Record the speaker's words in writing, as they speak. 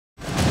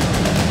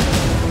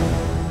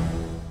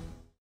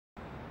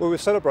We were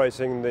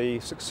celebrating the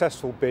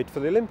successful bid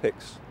for the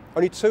Olympics.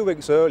 Only 2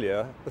 weeks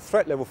earlier, the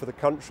threat level for the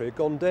country had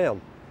gone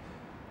down.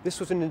 This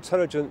was an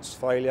intelligence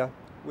failure.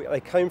 They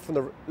came from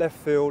the left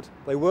field,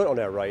 they weren't on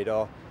our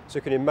radar, so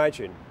you can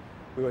imagine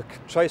we were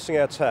chasing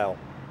our tail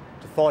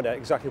to find out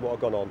exactly what had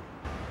gone on.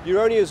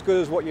 You're only as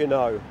good as what you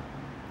know.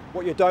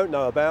 What you don't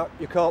know about,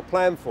 you can't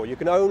plan for. You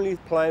can only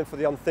plan for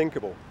the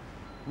unthinkable.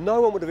 No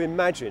one would have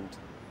imagined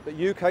that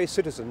UK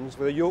citizens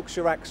with a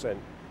Yorkshire accent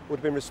would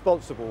have been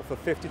responsible for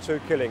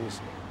 52 killings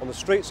on the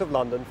streets of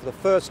London for the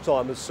first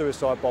time as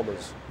suicide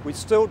bombers. We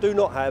still do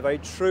not have a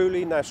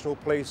truly national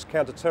police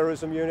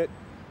counter-terrorism unit,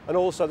 and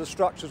also the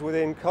structures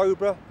within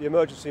COBRA, the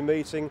emergency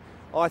meeting,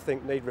 I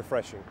think need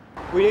refreshing.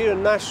 We need a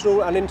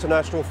national and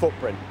international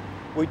footprint.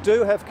 We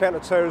do have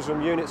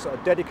counter-terrorism units that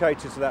are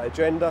dedicated to that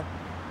agenda,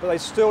 but they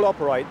still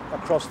operate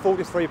across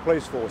 43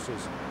 police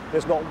forces.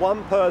 There's not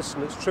one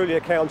person that's truly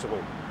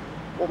accountable.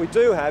 What we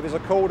do have is a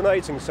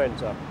coordinating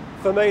centre.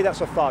 For me,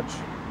 that's a fudge.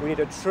 We need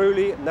a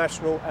truly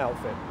national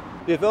outfit.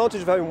 The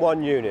advantage of having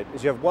one unit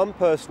is you have one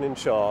person in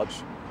charge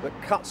that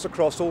cuts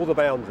across all the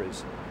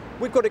boundaries.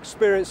 We've got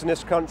experience in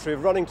this country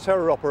of running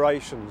terror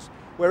operations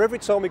where every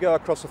time we go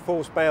across a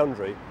false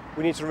boundary,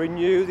 we need to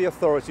renew the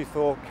authority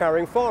for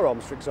carrying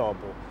firearms, for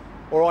example,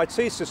 or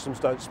IT systems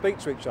don't speak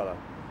to each other.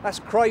 That's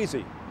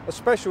crazy,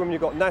 especially when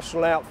you've got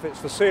national outfits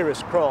for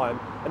serious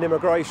crime and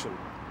immigration.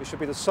 It should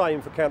be the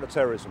same for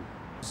counter-terrorism.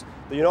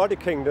 The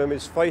United Kingdom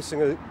is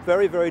facing a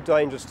very, very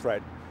dangerous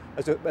threat,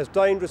 as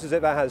dangerous as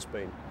it ever has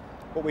been.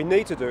 What we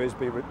need to do is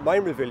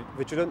remain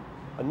vigilant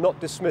and not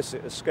dismiss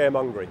it as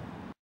scaremongering.